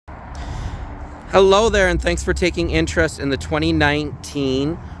Hello there, and thanks for taking interest in the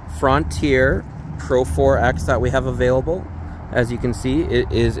 2019 Frontier Pro 4X that we have available. As you can see,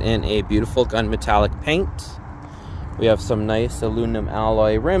 it is in a beautiful gun metallic paint. We have some nice aluminum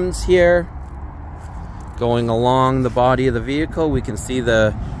alloy rims here. Going along the body of the vehicle, we can see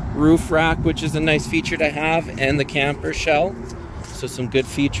the roof rack, which is a nice feature to have, and the camper shell. So some good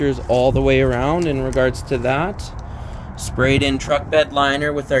features all the way around in regards to that. Sprayed in truck bed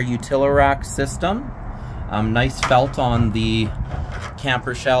liner with our Utili-Rack system. Nice felt on the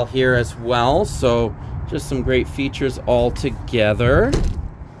camper shell here as well. So just some great features all together.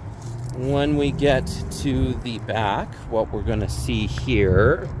 When we get to the back, what we're gonna see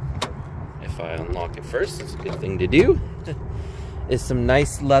here, if I unlock it first, it's a good thing to do, is some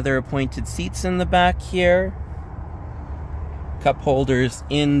nice leather appointed seats in the back here. Cup holders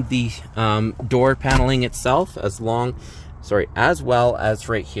in the door paneling itself, as well as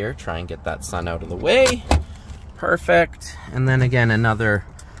right here. Try and get that sun out of the way. Perfect. And then again, another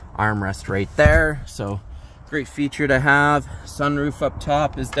armrest right there. So great feature to have. Sunroof up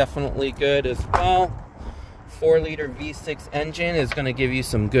top is definitely good as well. 4-liter V6 engine is going to give you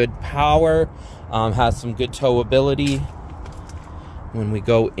some good power. Has some good towability. When we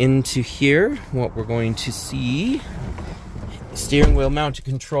go into here, what we're going to see, steering wheel mounted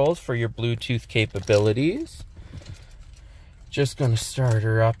controls for your Bluetooth capabilities. Just gonna start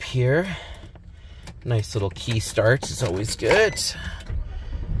her up here. Nice little key start is always good.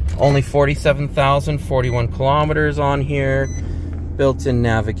 Only 47,041 kilometers on here. Built-in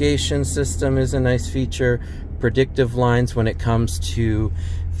navigation system is a nice feature. Predictive lines when it comes to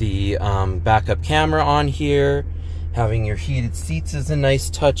the backup camera on here. Having your heated seats is a nice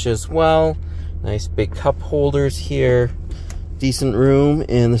touch as well. Nice big cup holders here. Decent room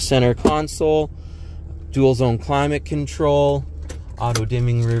in the center console. Dual zone climate control. Auto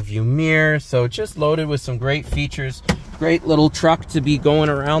dimming rear view mirror. So just loaded with some great features. Great little truck to be going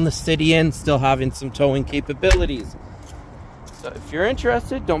around the city in, still having some towing capabilities. So if you're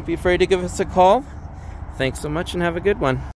interested, don't be afraid to give us a call. Thanks so much and have a good one.